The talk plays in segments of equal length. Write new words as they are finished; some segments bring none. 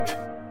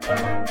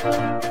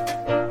Friends,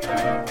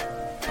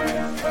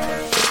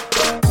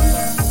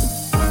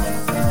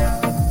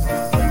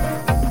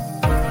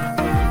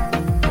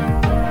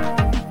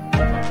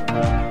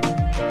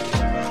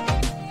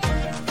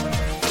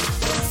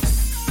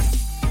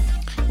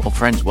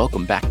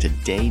 welcome back to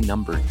day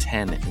number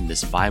 10 in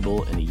this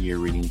Bible in a Year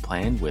reading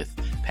plan with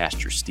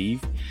Pastor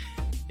Steve.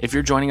 If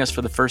you're joining us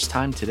for the first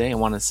time today, I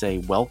want to say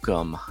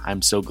welcome.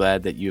 I'm so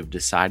glad that you have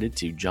decided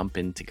to jump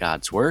into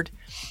God's Word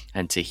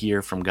and to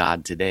hear from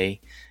God today.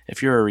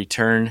 If you're a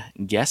return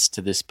guest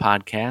to this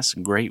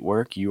podcast, great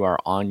work. You are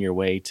on your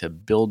way to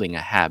building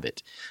a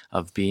habit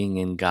of being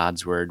in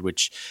God's Word,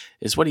 which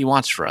is what He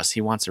wants for us.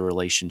 He wants a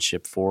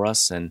relationship for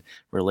us, and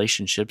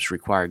relationships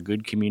require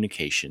good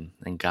communication,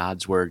 and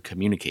God's Word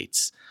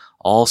communicates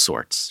all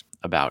sorts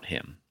about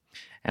Him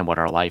and what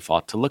our life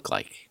ought to look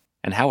like,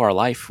 and how our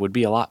life would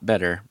be a lot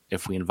better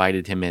if we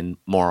invited Him in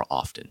more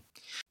often.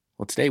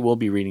 Well, today we'll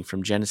be reading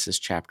from Genesis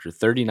chapter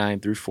 39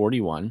 through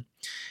 41.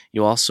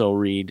 You'll also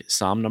read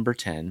Psalm number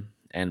 10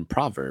 and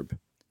Proverb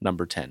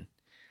number 10.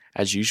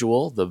 As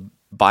usual, the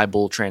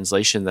Bible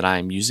translation that I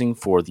am using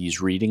for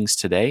these readings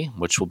today,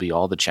 which will be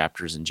all the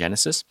chapters in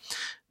Genesis,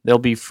 they'll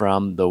be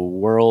from the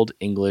World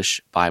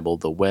English Bible,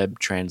 the web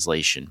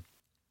translation.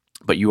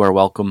 But you are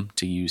welcome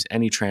to use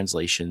any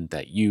translation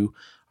that you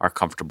are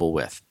comfortable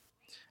with.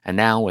 And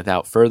now,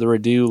 without further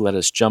ado, let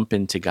us jump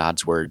into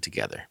God's Word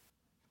together.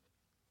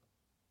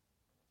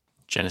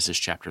 Genesis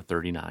chapter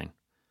 39.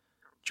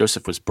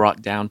 Joseph was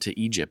brought down to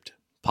Egypt.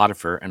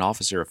 Potiphar, an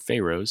officer of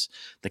Pharaoh's,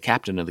 the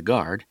captain of the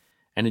guard,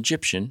 an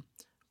Egyptian,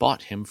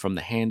 bought him from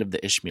the hand of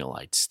the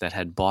Ishmaelites that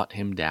had bought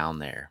him down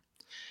there.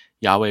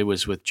 Yahweh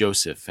was with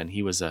Joseph, and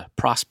he was a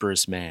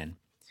prosperous man.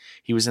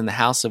 He was in the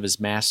house of his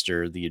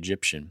master, the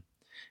Egyptian.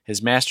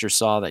 His master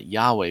saw that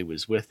Yahweh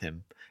was with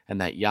him, and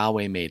that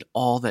Yahweh made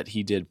all that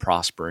he did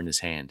prosper in his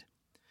hand.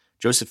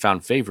 Joseph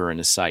found favor in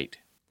his sight.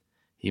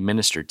 He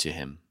ministered to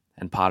him,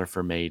 and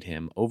Potiphar made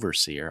him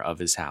overseer of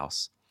his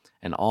house,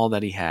 and all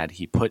that he had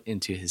he put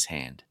into his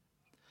hand.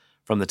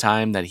 From the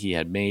time that he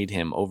had made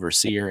him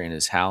overseer in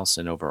his house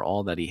and over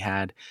all that he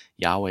had,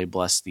 Yahweh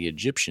blessed the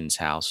Egyptian's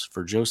house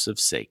for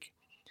Joseph's sake.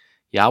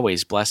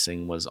 Yahweh's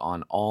blessing was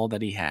on all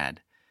that he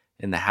had,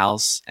 in the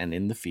house and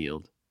in the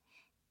field.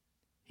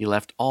 He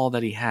left all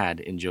that he had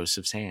in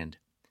Joseph's hand.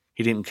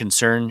 He didn't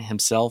concern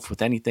himself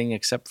with anything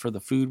except for the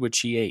food which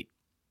he ate.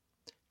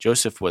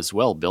 Joseph was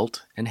well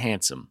built and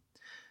handsome.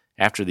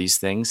 After these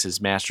things,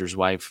 his master's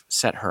wife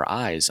set her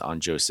eyes on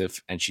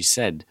Joseph, and she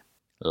said,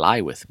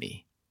 "Lie with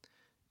me."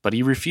 But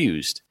he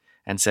refused,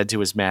 and said to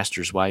his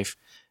master's wife,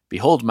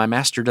 "Behold, my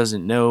master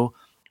doesn't know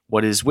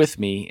what is with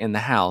me in the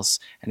house,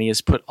 and he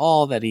has put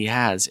all that he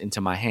has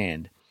into my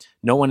hand.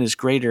 No one is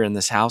greater in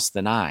this house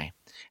than I,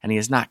 and he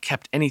has not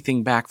kept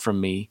anything back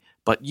from me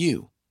but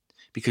you,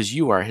 because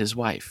you are his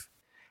wife.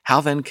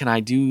 How then can I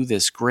do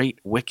this great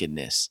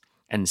wickedness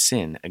and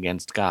sin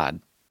against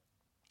God?"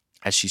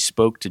 As she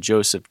spoke to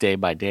Joseph day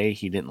by day,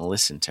 he didn't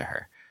listen to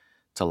her,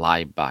 to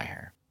lie by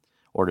her,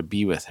 or to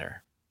be with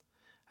her.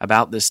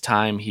 About this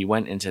time he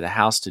went into the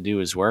house to do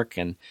his work,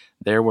 and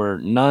there were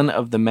none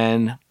of the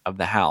men of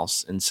the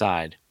house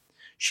inside.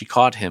 She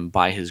caught him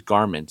by his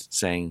garment,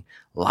 saying,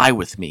 "Lie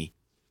with me."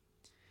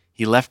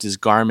 He left his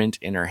garment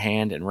in her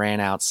hand and ran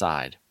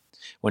outside.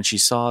 When she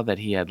saw that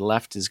he had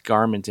left his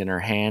garment in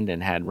her hand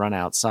and had run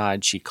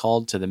outside, she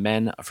called to the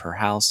men of her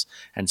house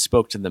and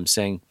spoke to them,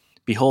 saying,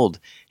 "Behold,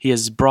 he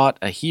has brought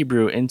a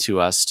Hebrew into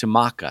us to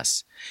mock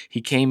us.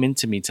 He came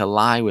into me to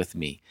lie with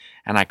me,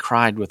 and I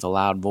cried with a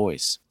loud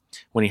voice.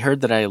 When he heard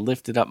that I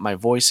lifted up my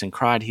voice and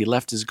cried, he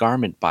left his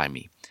garment by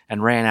me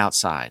and ran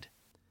outside."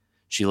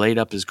 She laid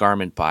up his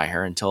garment by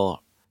her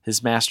until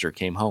his master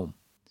came home.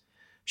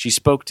 She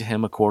spoke to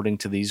him according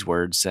to these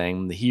words,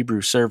 saying, "The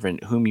Hebrew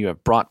servant whom you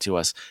have brought to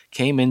us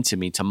came into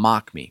me to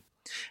mock me.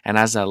 And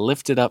as I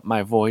lifted up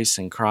my voice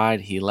and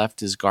cried, he left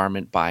his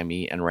garment by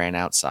me and ran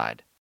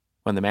outside."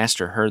 When the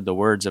master heard the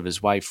words of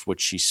his wife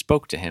which she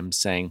spoke to him,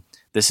 saying,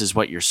 "This is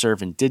what your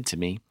servant did to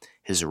me,"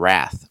 his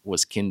wrath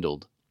was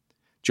kindled.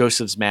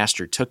 Joseph's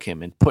master took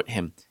him and put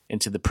him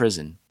into the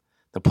prison,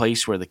 the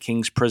place where the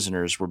king's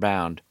prisoners were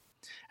bound,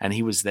 and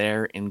he was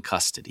there in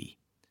custody.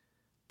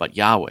 But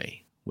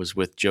Yahweh was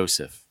with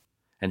Joseph,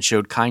 and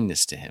showed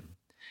kindness to him,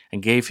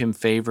 and gave him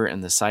favor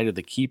in the sight of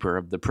the keeper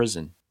of the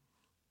prison.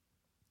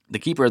 The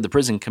keeper of the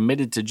prison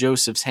committed to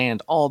Joseph's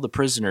hand all the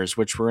prisoners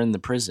which were in the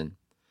prison.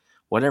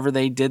 Whatever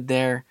they did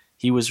there,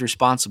 he was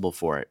responsible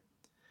for it.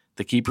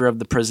 The keeper of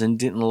the prison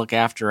didn't look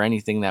after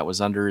anything that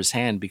was under his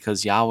hand,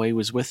 because Yahweh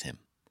was with him.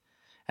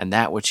 And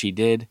that which he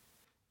did,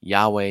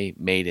 Yahweh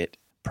made it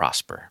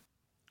prosper.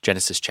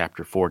 Genesis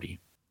chapter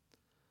 40.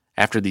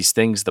 After these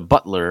things, the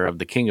butler of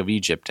the king of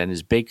Egypt and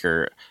his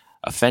baker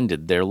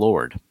offended their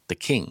lord, the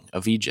king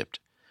of Egypt.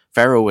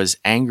 Pharaoh was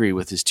angry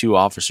with his two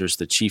officers,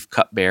 the chief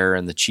cupbearer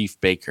and the chief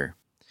baker.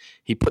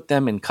 He put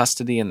them in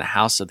custody in the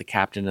house of the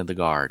captain of the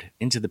guard,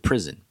 into the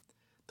prison,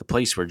 the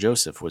place where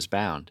Joseph was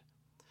bound.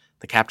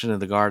 The captain of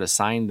the guard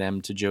assigned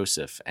them to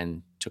Joseph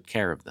and took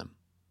care of them.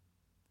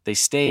 They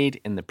stayed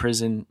in the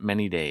prison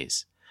many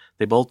days.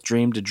 They both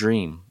dreamed a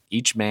dream,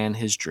 each man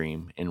his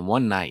dream, in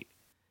one night,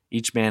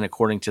 each man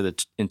according to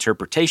the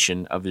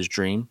interpretation of his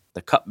dream,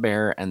 the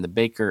cupbearer and the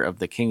baker of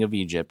the king of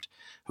Egypt,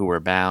 who were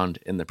bound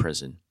in the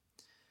prison.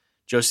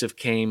 Joseph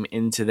came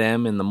into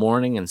them in the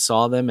morning and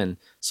saw them, and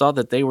saw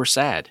that they were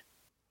sad.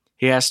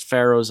 He asked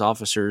Pharaoh's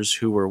officers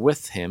who were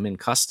with him in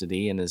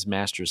custody in his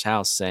master's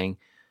house, saying,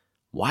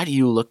 "Why do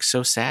you look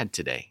so sad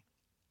today?"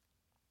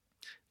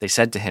 They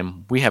said to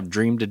him, "We have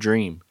dreamed a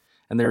dream,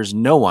 and there is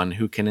no one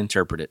who can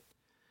interpret it."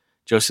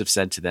 Joseph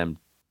said to them,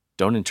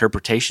 "Don't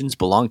interpretations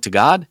belong to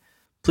God?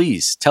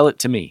 Please tell it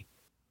to me."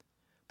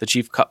 The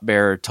chief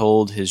cupbearer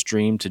told his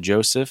dream to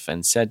Joseph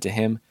and said to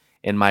him,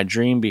 "In my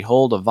dream,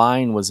 behold, a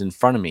vine was in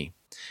front of me,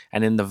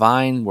 and in the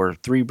vine were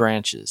 3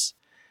 branches.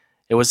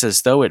 It was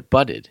as though it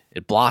budded,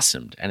 it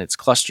blossomed, and its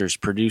clusters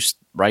produced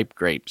ripe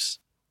grapes.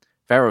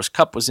 Pharaoh's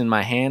cup was in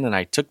my hand, and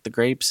I took the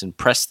grapes and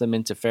pressed them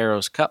into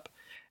Pharaoh's cup,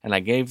 and I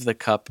gave the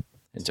cup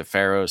into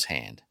Pharaoh's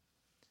hand."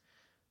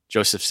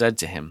 Joseph said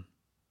to him,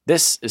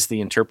 "This is the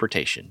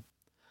interpretation.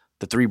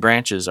 The 3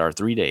 branches are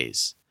 3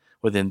 days.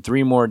 Within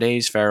 3 more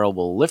days, Pharaoh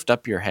will lift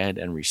up your head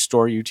and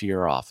restore you to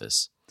your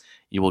office.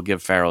 You will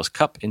give Pharaoh's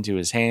cup into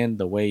his hand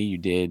the way you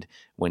did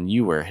when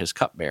you were his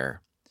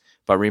cupbearer.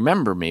 But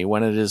remember me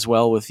when it is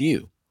well with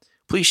you.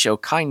 Please show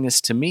kindness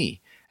to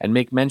me and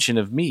make mention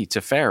of me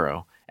to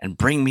Pharaoh and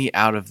bring me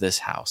out of this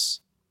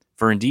house.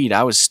 For indeed,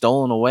 I was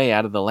stolen away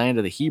out of the land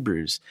of the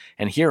Hebrews,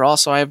 and here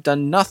also I have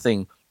done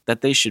nothing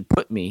that they should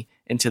put me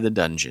into the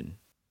dungeon."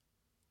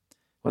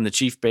 When the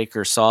chief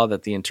baker saw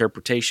that the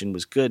interpretation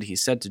was good, he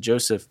said to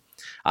Joseph,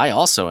 "I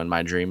also in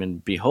my dream,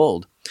 and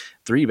behold,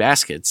 3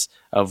 baskets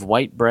of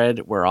white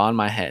bread were on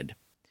my head.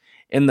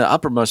 In the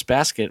uppermost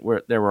basket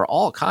there were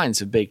all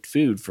kinds of baked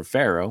food for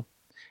Pharaoh,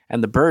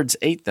 and the birds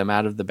ate them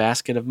out of the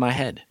basket of my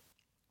head."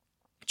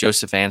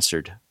 Joseph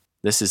answered,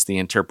 "This is the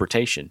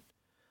interpretation.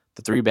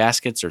 The 3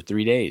 baskets are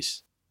 3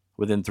 days.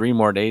 Within 3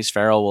 more days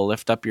Pharaoh will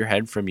lift up your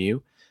head from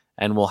you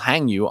and will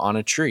hang you on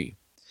a tree,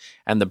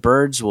 and the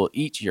birds will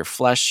eat your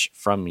flesh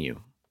from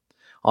you.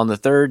 On the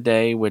 3rd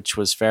day, which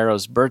was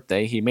Pharaoh's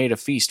birthday, he made a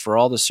feast for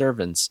all the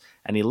servants,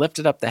 and he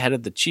lifted up the head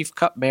of the chief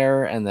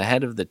cupbearer and the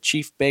head of the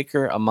chief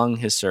baker among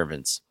his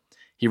servants.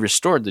 He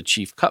restored the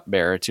chief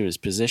cupbearer to his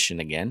position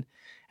again,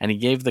 and he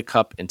gave the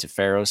cup into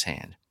Pharaoh's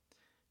hand.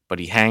 But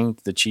he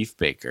hanged the chief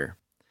baker,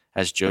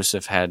 as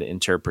Joseph had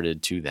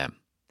interpreted to them.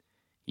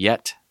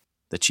 Yet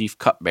the chief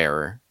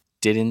cupbearer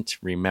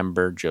didn't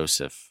remember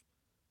Joseph,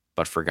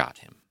 but forgot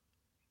him."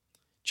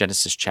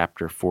 Genesis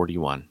chapter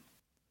 41.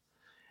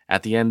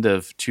 At the end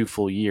of 2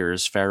 full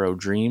years, Pharaoh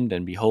dreamed,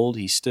 and behold,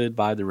 he stood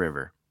by the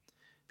river.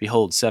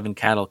 Behold, 7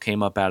 cattle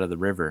came up out of the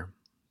river.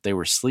 They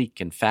were sleek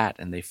and fat,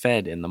 and they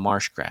fed in the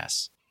marsh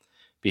grass.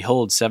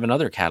 Behold, 7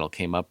 other cattle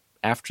came up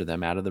after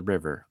them out of the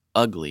river,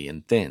 ugly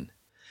and thin,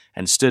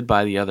 and stood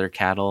by the other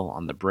cattle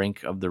on the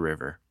brink of the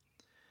river.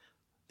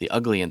 The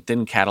ugly and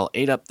thin cattle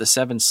ate up the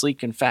 7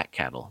 sleek and fat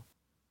cattle.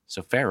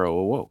 So Pharaoh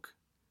awoke.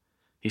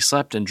 He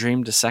slept and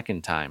dreamed a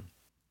second time.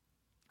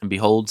 And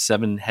behold,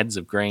 7 heads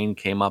of grain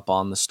came up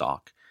on the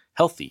stalk,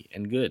 healthy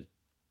and good.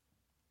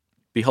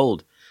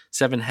 Behold,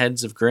 7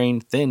 heads of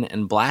grain, thin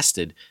and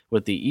blasted,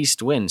 with the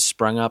east wind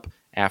sprung up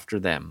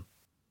after them,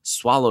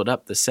 swallowed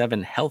up the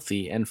 7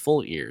 healthy and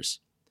full ears.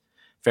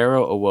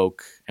 Pharaoh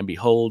awoke, and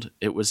behold,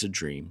 it was a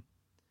dream.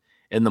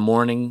 In the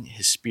morning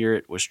his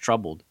spirit was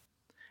troubled,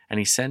 and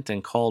he sent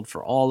and called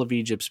for all of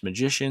Egypt's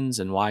magicians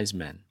and wise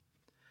men.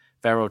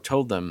 Pharaoh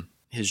told them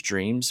his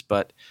dreams,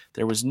 but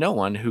there was no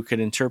one who could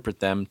interpret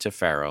them to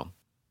Pharaoh.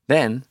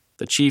 Then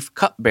the chief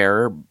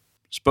cupbearer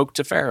spoke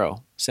to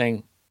Pharaoh,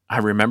 saying, "I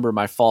remember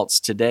my faults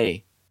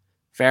today.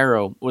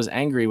 Pharaoh was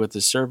angry with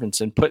his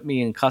servants and put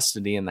me in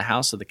custody in the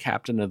house of the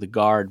captain of the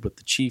guard with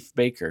the chief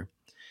baker.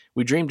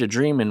 We dreamed a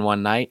dream in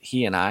one night,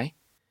 he and I.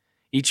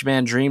 Each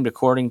man dreamed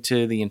according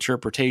to the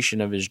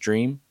interpretation of his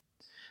dream.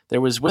 There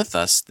was with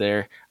us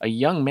there a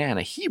young man,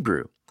 a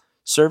Hebrew,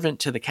 servant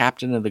to the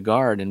captain of the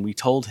guard, and we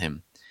told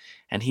him,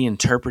 and he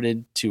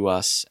interpreted to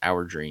us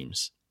our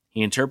dreams.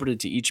 He interpreted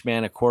to each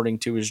man according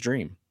to his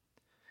dream.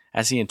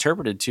 As he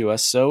interpreted to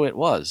us, so it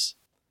was.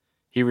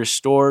 He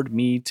restored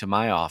me to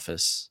my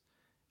office,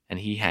 and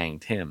he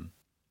hanged him."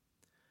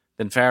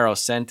 Then Pharaoh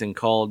sent and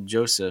called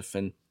Joseph,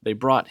 and they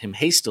brought him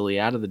hastily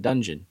out of the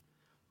dungeon.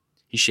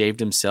 He shaved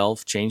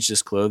himself, changed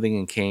his clothing,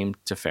 and came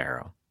to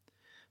Pharaoh.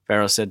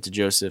 Pharaoh said to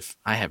Joseph,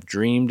 "I have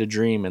dreamed a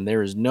dream, and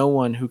there is no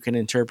one who can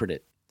interpret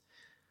it.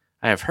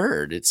 I have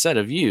heard it said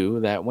of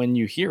you that when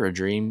you hear a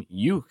dream,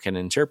 you can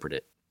interpret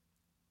it."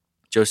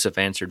 Joseph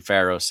answered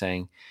Pharaoh,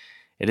 saying,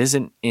 "It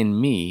isn't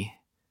in me.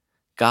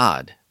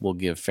 God will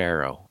give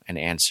Pharaoh an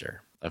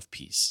answer of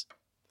peace."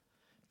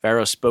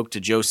 Pharaoh spoke to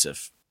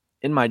Joseph,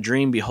 "In my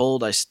dream,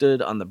 behold, I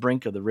stood on the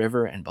brink of the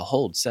river, and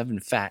behold, 7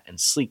 fat and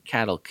sleek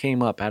cattle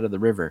came up out of the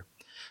river.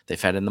 They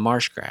fed in the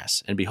marsh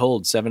grass, and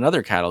behold, 7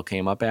 other cattle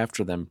came up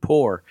after them,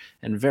 poor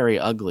and very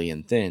ugly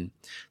and thin,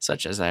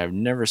 such as I have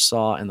never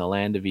saw in the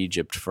land of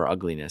Egypt for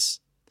ugliness.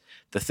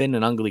 The thin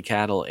and ugly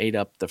cattle ate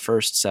up the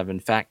first 7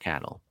 fat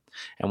cattle,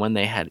 and when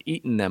they had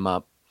eaten them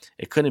up,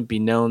 it couldn't be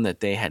known that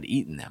they had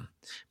eaten them,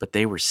 but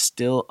they were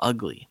still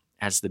ugly,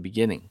 as the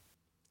beginning.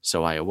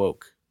 So I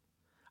awoke.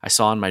 I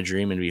saw in my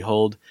dream, and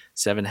behold,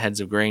 7 heads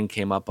of grain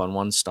came up on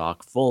one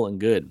stalk, full and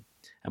good.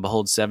 And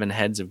behold, 7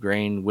 heads of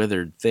grain,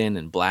 withered, thin,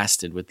 and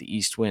blasted with the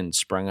east wind,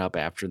 sprung up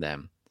after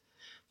them.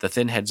 The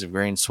thin heads of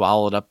grain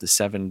swallowed up the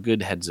 7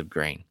 good heads of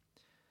grain.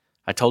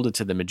 I told it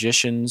to the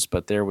magicians,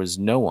 but there was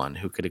no one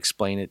who could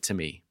explain it to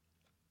me.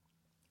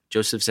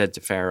 Joseph said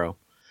to Pharaoh,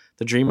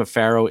 "The dream of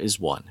Pharaoh is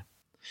one.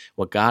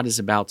 What God is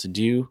about to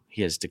do,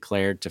 he has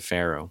declared to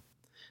Pharaoh.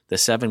 The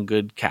 7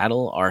 good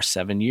cattle are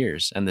 7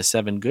 years, and the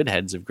 7 good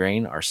heads of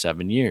grain are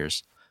 7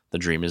 years. The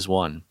dream is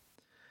one.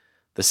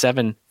 The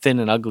 7 thin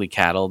and ugly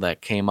cattle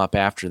that came up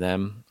after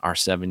them are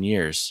 7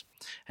 years,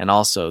 and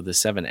also the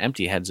 7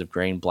 empty heads of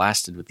grain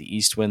blasted with the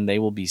east wind, they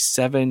will be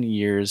 7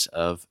 years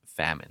of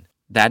famine.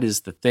 That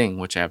is the thing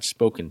which I have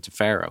spoken to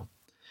Pharaoh.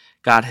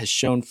 God has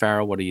shown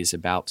Pharaoh what he is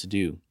about to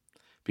do.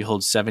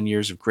 Behold, 7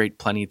 years of great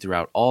plenty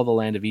throughout all the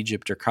land of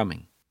Egypt are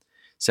coming.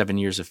 7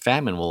 years of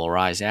famine will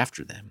arise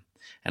after them,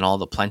 and all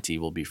the plenty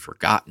will be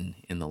forgotten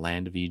in the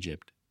land of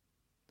Egypt.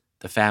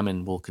 The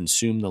famine will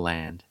consume the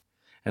land,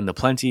 and the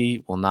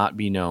plenty will not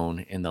be known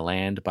in the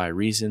land by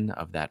reason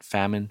of that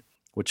famine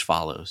which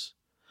follows,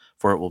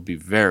 for it will be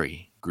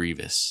very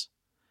grievous.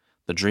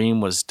 The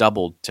dream was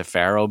doubled to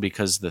Pharaoh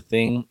because the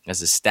thing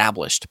is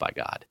established by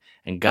God,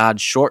 and God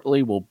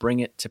shortly will bring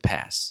it to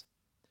pass.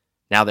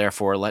 Now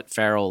therefore let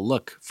Pharaoh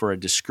look for a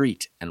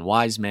discreet and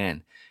wise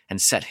man, and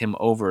set him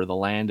over the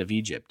land of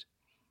Egypt.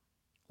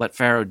 Let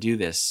Pharaoh do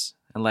this,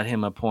 and let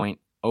him appoint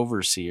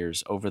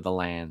overseers over the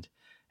land,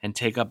 and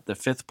take up the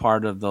 5th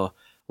part of the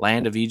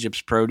land of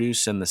Egypt's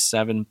produce in the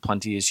 7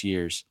 plenteous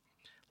years.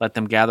 Let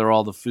them gather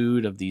all the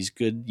food of these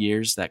good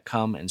years that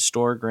come, and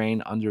store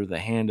grain under the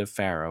hand of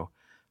Pharaoh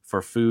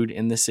for food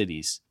in the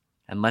cities,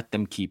 and let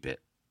them keep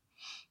it.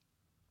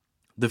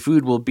 The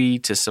food will be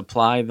to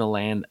supply the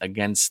land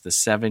against the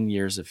 7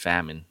 years of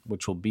famine,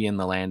 which will be in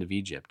the land of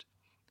Egypt,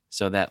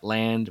 so that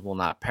land will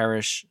not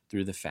perish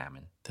through the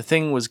famine." The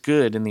thing was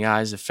good in the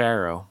eyes of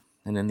Pharaoh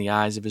and in the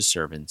eyes of his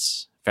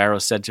servants. Pharaoh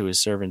said to his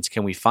servants,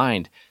 "Can we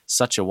find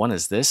such a one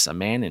as this, a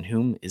man in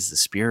whom is the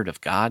Spirit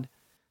of God?"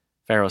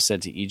 Pharaoh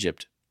said to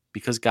Egypt,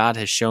 "Because God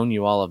has shown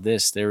you all of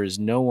this, there is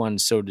no one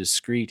so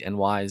discreet and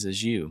wise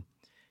as you.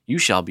 You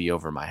shall be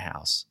over my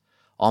house.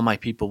 All my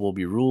people will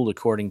be ruled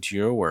according to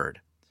your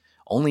word.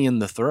 Only in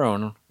the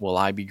throne will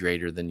I be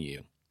greater than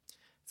you."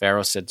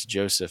 Pharaoh said to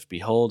Joseph,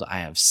 "Behold, I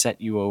have set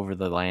you over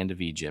the land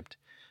of Egypt."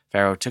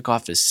 Pharaoh took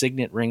off his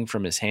signet ring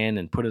from his hand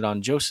and put it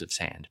on Joseph's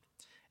hand,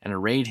 and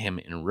arrayed him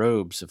in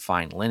robes of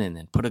fine linen,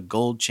 and put a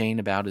gold chain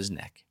about his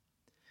neck.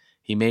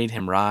 He made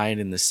him ride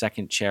in the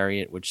 2nd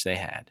chariot which they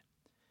had.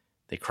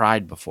 They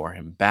cried before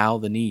him, "Bow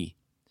the knee."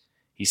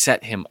 He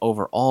set him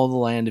over all the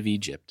land of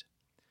Egypt.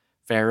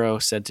 Pharaoh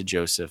said to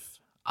Joseph,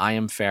 "I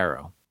am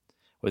Pharaoh.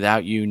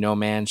 Without you no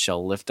man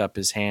shall lift up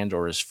his hand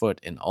or his foot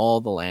in all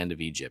the land of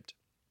Egypt."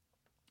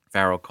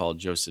 Pharaoh called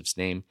Joseph's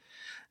name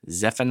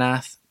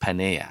Zephanath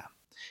Paneah.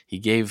 He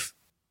gave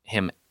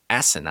him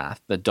Asenath,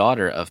 the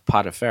daughter of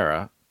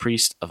Potiphar,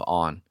 priest of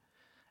On,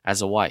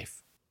 as a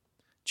wife.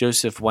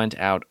 Joseph went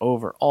out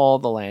over all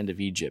the land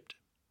of Egypt.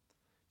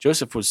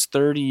 Joseph was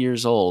 30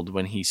 years old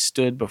when he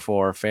stood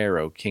before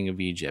Pharaoh, king of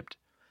Egypt.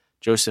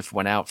 Joseph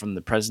went out from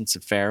the presence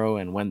of Pharaoh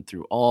and went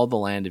through all the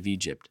land of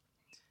Egypt.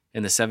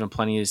 In the 7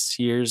 plenteous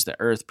years the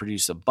earth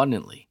produced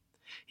abundantly.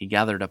 He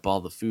gathered up all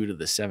the food of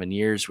the 7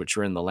 years which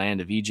were in the land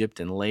of Egypt,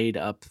 and laid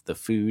up the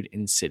food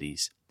in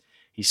cities.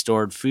 He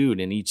stored food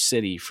in each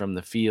city from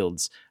the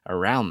fields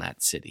around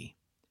that city.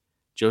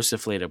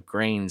 Joseph laid up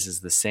grains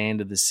as the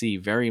sand of the sea,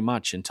 very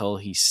much, until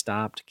he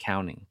stopped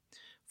counting,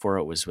 for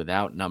it was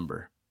without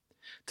number.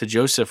 To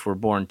Joseph were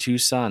born 2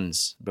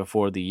 sons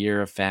before the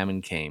year of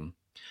famine came.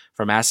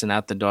 From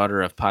Asenath, the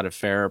daughter of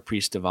Potiphar,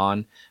 priest of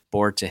On,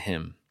 bore to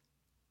him.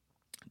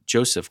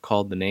 Joseph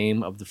called the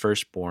name of the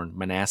firstborn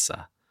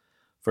Manasseh,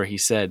 for he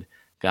said,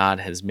 "God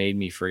has made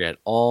me forget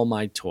all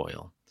my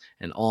toil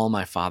and all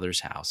my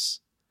father's house."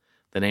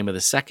 The name of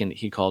the second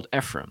he called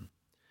Ephraim,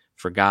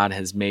 for God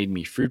has made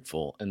me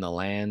fruitful in the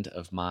land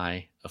of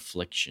my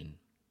affliction.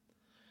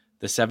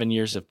 The 7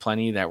 years of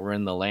plenty that were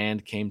in the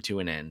land came to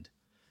an end.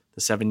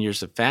 The 7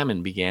 years of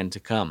famine began to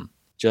come,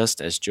 just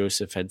as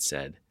Joseph had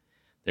said.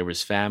 There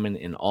was famine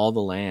in all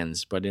the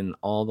lands, but in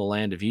all the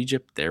land of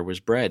Egypt there was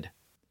bread.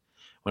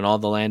 When all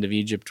the land of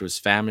Egypt was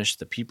famished,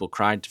 the people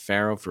cried to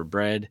Pharaoh for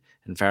bread,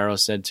 and Pharaoh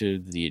said to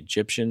the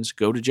Egyptians,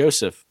 "Go to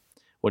Joseph.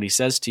 What he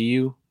says to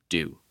you,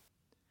 do."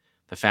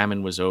 The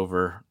famine was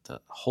over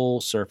the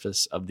whole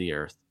surface of the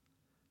earth.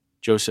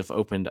 Joseph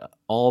opened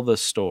all the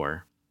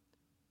storehouses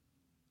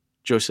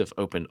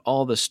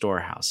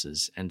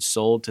and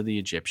sold to the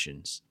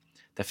Egyptians.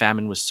 The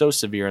famine was so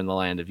severe in the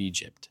land of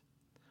Egypt.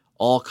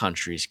 All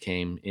countries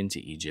came into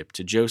Egypt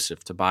to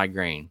Joseph to buy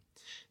grain,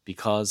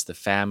 because the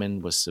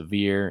famine was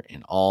severe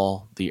in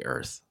all the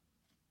earth.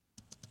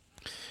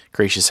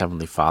 Gracious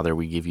Heavenly Father,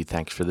 we give you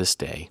thanks for this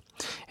day,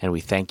 and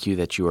we thank you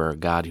that you are a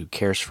God who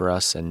cares for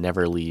us and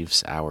never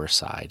leaves our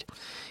side.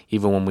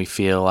 Even when we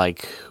feel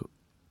like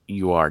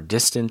you are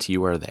distant,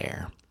 you are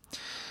there.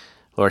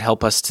 Lord,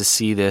 help us to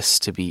see this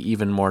to be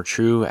even more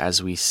true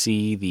as we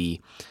see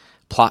the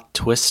plot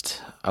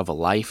twist of a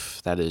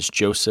life that is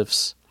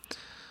Joseph's.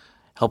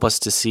 Help us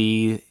to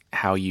see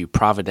how you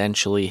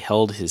providentially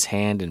held his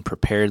hand and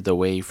prepared the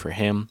way for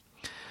him,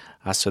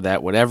 so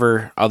that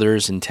whatever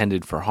others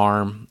intended for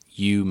harm,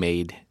 you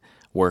made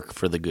work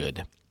for the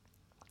good.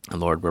 And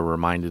Lord, we're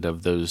reminded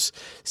of those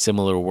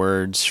similar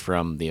words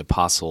from the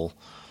Apostle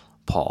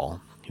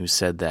Paul, who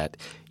said that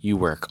you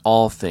work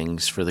all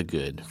things for the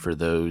good for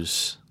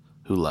those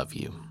who love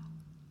you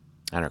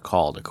and are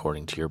called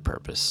according to your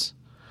purpose.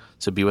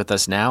 So be with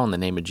us now in the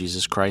name of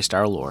Jesus Christ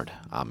our Lord.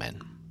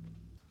 Amen.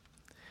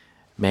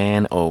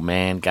 Man, oh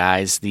man,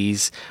 guys,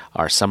 these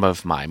are some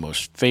of my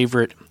most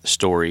favorite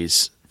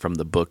stories from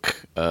the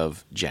book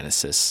of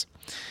Genesis.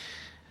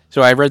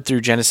 So I read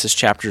through Genesis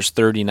chapters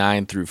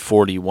 39 through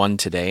 41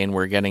 today, and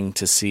we're getting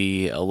to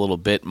see a little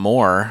bit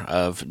more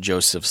of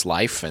Joseph's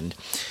life and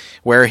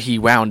where he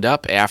wound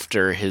up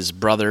after his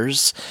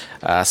brothers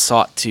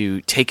sought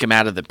to take him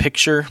out of the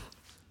picture.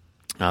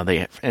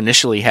 They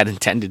initially had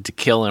intended to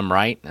kill him,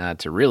 right,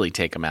 to really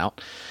take him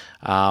out.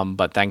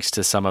 But thanks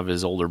to some of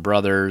his older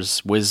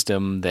brothers'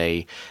 wisdom,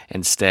 they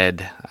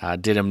instead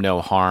did him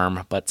no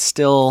harm, but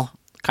still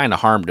kind of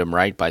harmed him,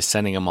 right, by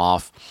sending him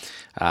off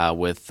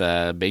with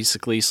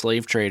basically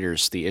slave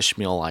traders, the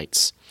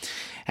Ishmaelites.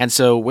 And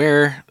so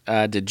where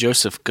did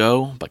Joseph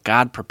go? But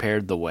God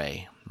prepared the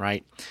way,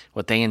 right?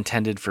 What they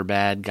intended for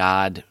bad,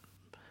 God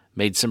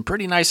made some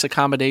pretty nice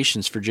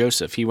accommodations for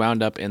Joseph. He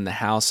wound up in the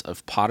house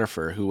of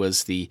Potiphar, who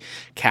was the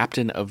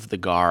captain of the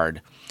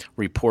guard,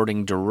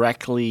 reporting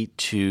directly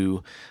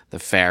to the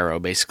Pharaoh,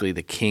 basically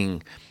the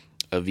king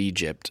of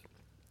Egypt.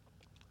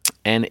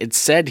 And it's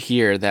said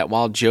here that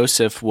while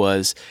Joseph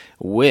was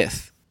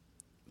with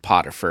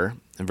Potiphar,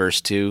 in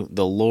verse 2,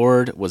 the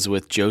Lord was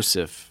with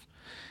Joseph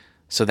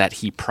so that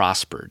he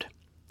prospered.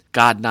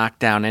 God knocked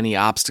down any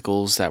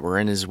obstacles that were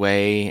in his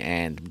way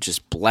and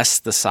just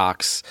blessed the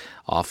socks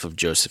off of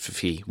Joseph if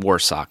he wore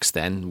socks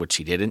then, which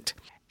he didn't.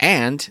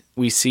 And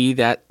we see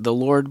that the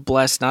Lord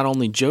blessed not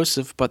only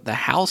Joseph, but the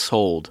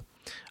household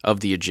of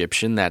the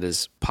Egyptian, that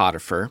is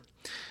Potiphar,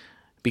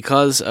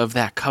 because of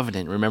that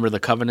covenant. Remember the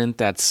covenant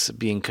that's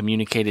being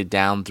communicated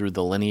down through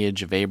the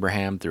lineage of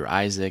Abraham, through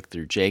Isaac,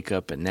 through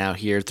Jacob, and now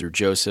here through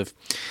Joseph,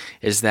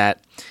 is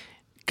that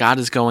God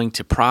is going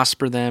to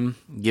prosper them,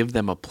 give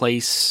them a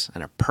place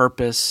and a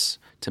purpose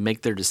to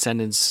make their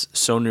descendants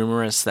so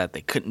numerous that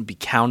they couldn't be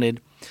counted.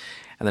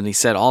 And then he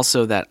said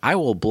also that I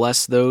will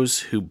bless those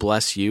who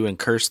bless you and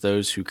curse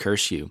those who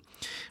curse you.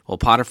 Well,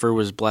 Potiphar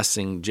was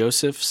blessing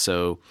Joseph,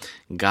 so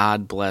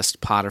God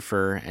blessed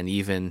Potiphar and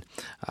even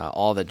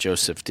all that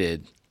Joseph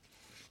did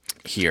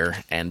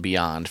here and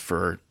beyond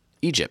for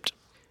Egypt.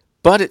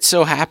 But it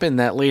so happened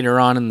that later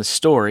on in the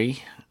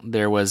story,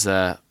 there was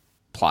a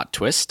plot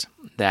twist.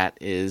 That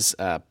is,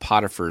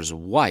 Potiphar's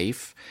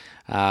wife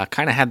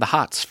kind of had the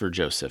hots for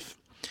Joseph.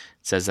 It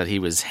says that he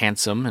was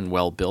handsome and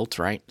well-built,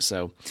 right?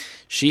 So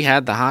she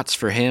had the hots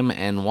for him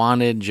and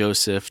wanted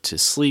Joseph to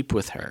sleep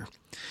with her.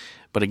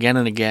 But again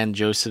and again,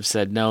 Joseph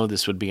said, no,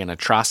 this would be an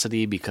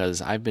atrocity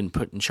because I've been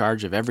put in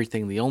charge of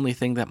everything. The only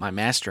thing that my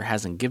master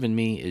hasn't given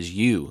me is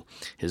you,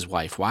 his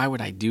wife. Why would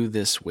I do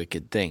this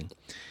wicked thing?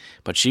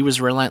 But she was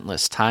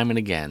relentless time and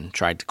again,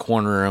 tried to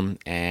corner him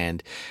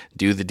and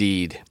do the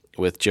deed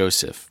with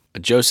Joseph.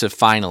 Joseph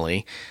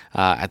finally,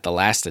 at the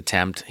last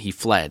attempt, he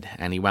fled,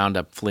 and he wound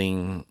up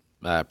fleeing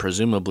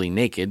presumably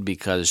naked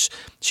because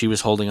she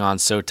was holding on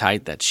so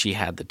tight that she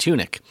had the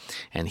tunic,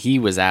 and he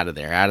was out of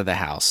there, out of the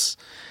house.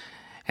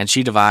 And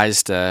she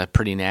devised a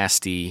pretty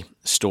nasty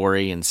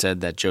story and said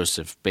that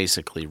Joseph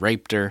basically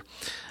raped her,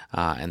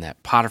 and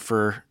that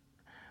Potiphar,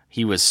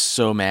 he was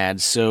so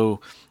mad, so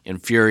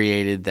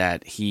infuriated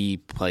that he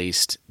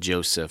placed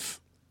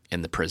Joseph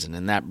in the prison.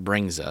 And that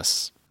brings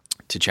us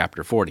to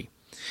chapter 40.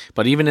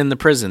 But even in the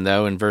prison,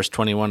 though, in verse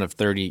 21 of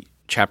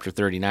chapter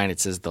 39, it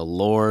says, the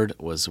Lord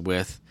was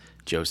with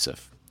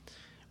Joseph.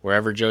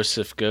 Wherever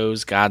Joseph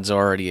goes, God's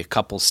already a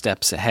couple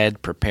steps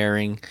ahead,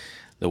 preparing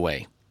the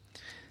way.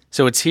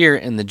 So it's here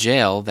in the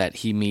jail that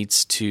he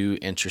meets two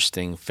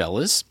interesting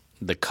fellas,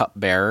 the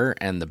cupbearer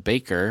and the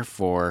baker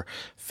for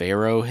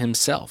Pharaoh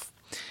himself.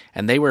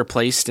 And they were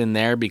placed in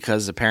there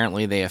because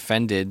apparently they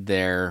offended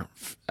their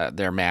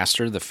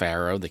master, the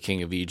Pharaoh, the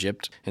king of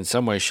Egypt, in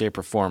some way, shape,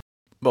 or form.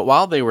 But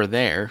while they were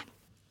there,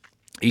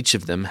 each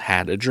of them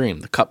had a dream.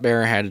 The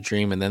cupbearer had a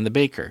dream, and then the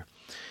baker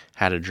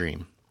had a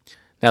dream.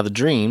 Now, the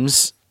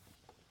dreams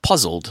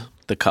puzzled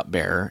the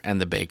cupbearer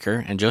and the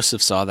baker, and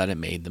Joseph saw that it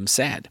made them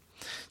sad.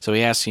 So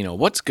he asked,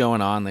 what's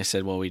going on? They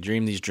said, well, we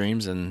dream these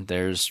dreams, and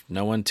there's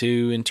no one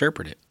to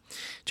interpret it.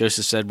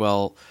 Joseph said,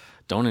 well,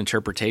 don't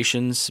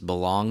interpretations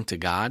belong to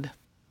God?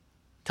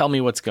 Tell me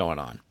what's going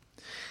on.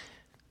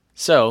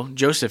 So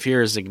Joseph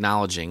here is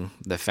acknowledging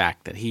the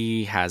fact that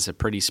he has a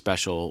pretty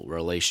special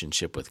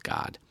relationship with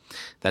God,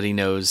 that he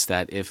knows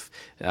that if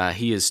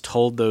he is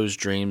told those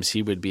dreams,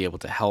 he would be able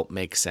to help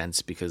make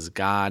sense because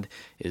God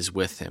is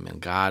with him and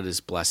God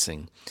is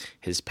blessing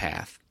his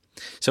path.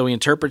 So he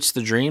interprets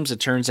the dreams. It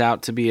turns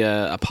out to be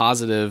a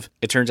positive.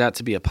 It turns out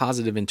to be a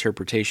positive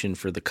interpretation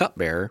for the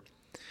cupbearer,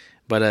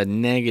 but a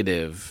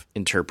negative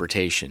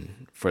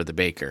interpretation for the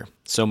baker.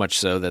 So much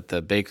so that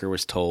the baker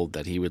was told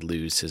that he would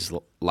lose his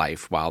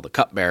life, while the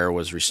cupbearer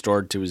was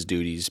restored to his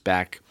duties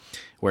back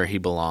where he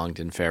belonged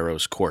in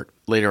Pharaoh's court.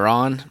 Later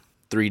on,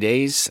 3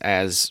 days,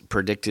 as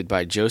predicted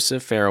by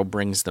Joseph, Pharaoh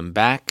brings them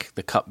back.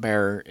 The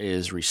cupbearer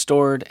is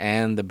restored,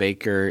 and the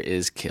baker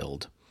is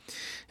killed.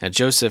 Now,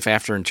 Joseph,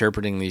 after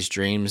interpreting these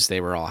dreams,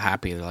 they were all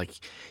happy.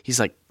 He's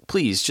like,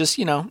 please, just,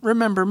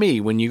 remember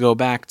me when you go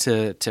back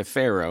to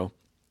Pharaoh,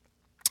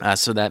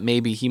 so that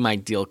maybe he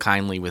might deal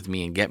kindly with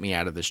me and get me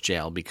out of this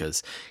jail,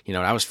 because,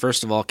 I was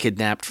first of all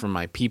kidnapped from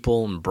my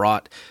people and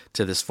brought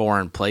to this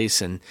foreign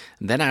place, and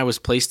then I was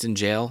placed in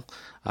jail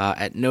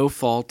at no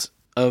fault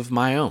of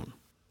my own.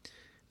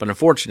 But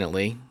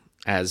unfortunately,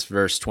 as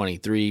verse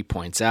 23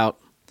 points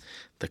out,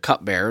 the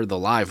cupbearer, the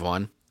live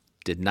one,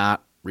 did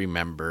not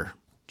remember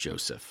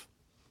Joseph.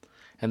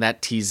 And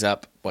that tees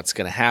up what's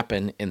going to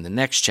happen in the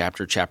next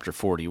chapter, chapter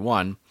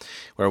 41,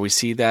 where we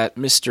see that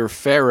Mr.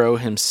 Pharaoh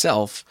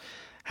himself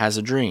has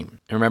a dream.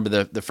 And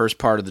remember, the first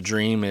part of the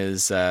dream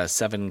is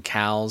 7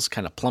 cows,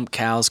 kind of plump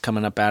cows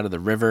coming up out of the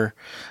river,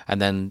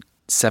 and then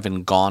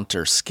 7 gaunt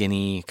or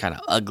skinny, kind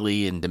of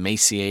ugly and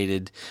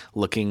emaciated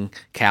looking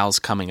cows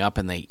coming up,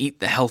 and they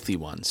eat the healthy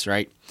ones,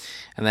 right?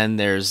 And then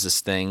there's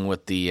this thing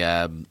with the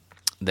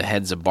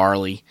heads of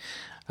barley.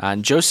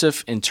 And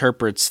Joseph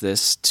interprets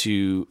this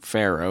to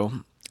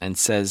Pharaoh and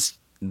says,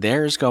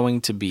 there's going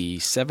to be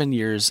 7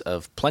 years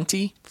of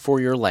plenty for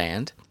your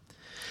land,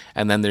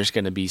 and then there's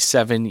going to be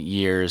 7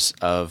 years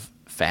of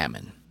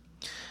famine.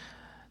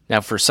 Now,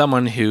 for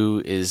someone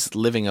who is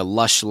living a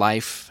lush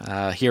life,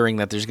 hearing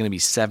that there's going to be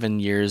 7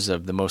 years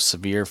of the most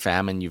severe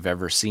famine you've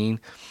ever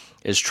seen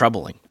is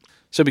troubling.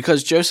 So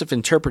because Joseph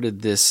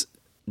interpreted this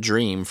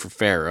dream for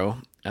Pharaoh,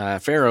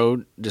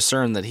 Pharaoh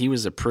discerned that he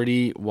was a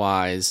pretty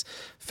wise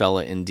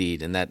fella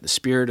indeed, and that the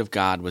Spirit of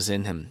God was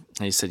in him.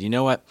 And he said, you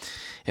know what?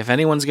 If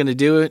anyone's going to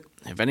do it,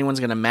 if anyone's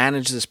going to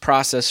manage this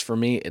process for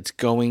me, it's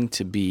going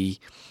to be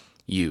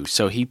you.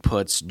 So he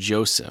puts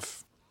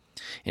Joseph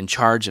in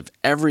charge of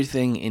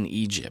everything in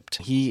Egypt.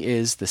 He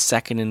is the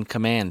second in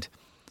command,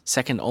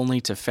 second only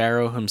to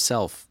Pharaoh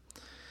himself.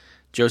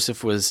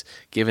 Joseph was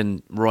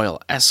given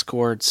royal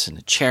escorts and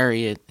a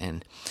chariot,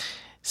 and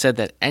said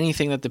that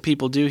anything that the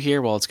people do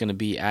here, well, it's going to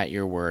be at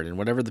your word. And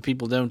whatever the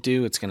people don't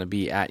do, it's going to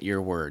be at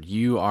your word.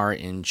 You are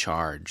in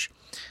charge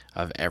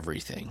of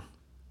everything.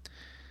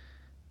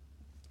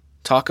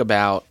 Talk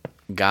about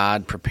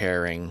God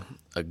preparing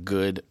a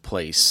good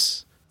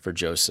place for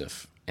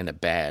Joseph in a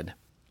bad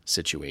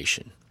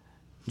situation.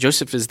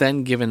 Joseph is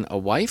then given a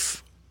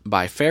wife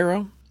by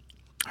Pharaoh.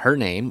 Her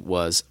name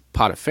was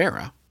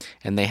Potipharah,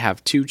 and they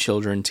have 2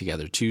 children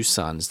together, 2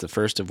 sons, the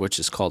first of which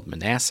is called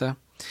Manasseh,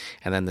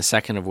 and then the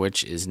second of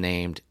which is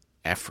named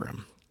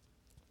Ephraim.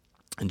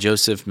 And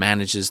Joseph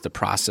manages the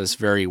process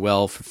very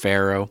well for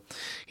Pharaoh.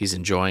 He's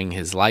enjoying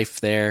his life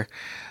there.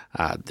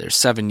 There's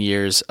 7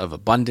 years of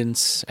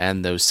abundance,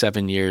 and those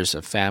 7 years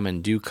of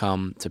famine do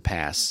come to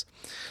pass.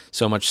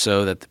 So much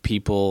so that the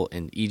people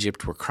in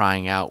Egypt were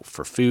crying out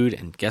for food,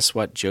 and guess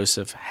what?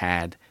 Joseph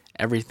had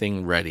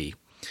everything ready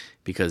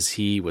because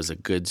he was a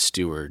good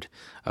steward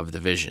of the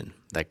vision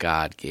that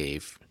God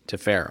gave to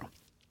Pharaoh.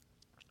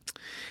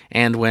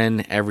 And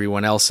when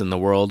everyone else in the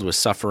world was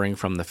suffering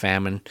from the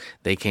famine,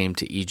 they came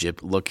to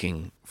Egypt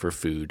looking for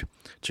food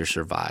to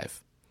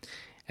survive.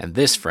 And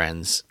this,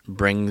 friends,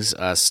 brings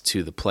us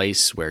to the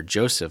place where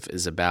Joseph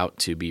is about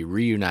to be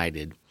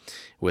reunited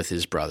with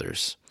his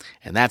brothers.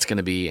 And that's going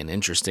to be an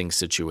interesting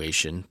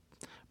situation,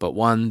 but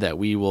one that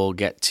we will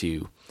get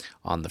to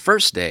on the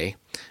first day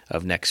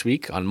of next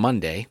week, on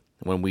Monday,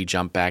 when we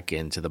jump back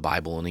into the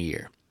Bible in a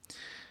year.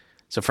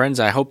 So friends,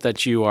 I hope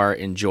that you are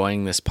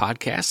enjoying this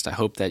podcast. I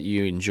hope that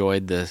you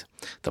enjoyed the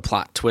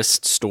plot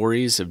twist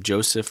stories of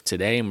Joseph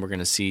today, and we're going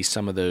to see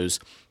some of those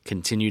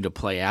continue to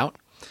play out.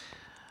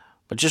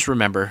 But just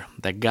remember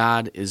that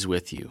God is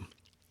with you.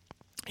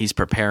 He's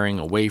preparing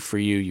a way for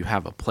you. You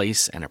have a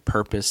place and a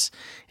purpose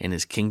in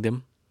His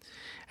kingdom,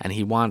 and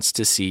He wants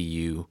to see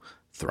you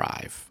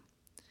thrive.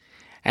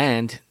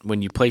 And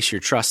when you place your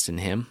trust in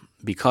Him,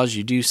 because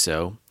you do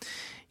so,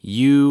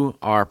 you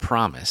are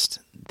promised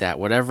that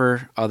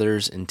whatever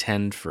others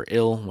intend for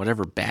ill,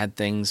 whatever bad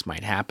things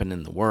might happen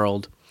in the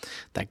world,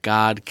 that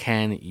God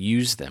can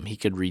use them. He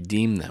could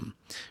redeem them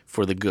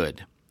for the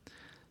good,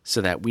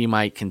 so that we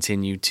might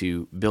continue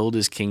to build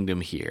His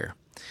kingdom here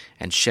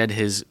and shed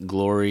His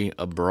glory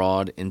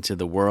abroad into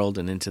the world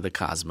and into the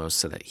cosmos,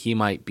 so that He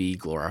might be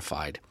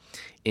glorified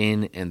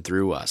in and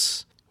through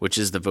us, which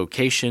is the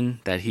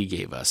vocation that He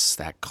gave us,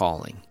 that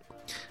calling.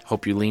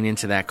 Hope you lean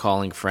into that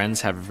calling,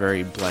 friends. Have a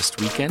very blessed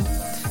weekend.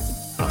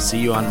 I'll see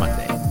you on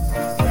Monday.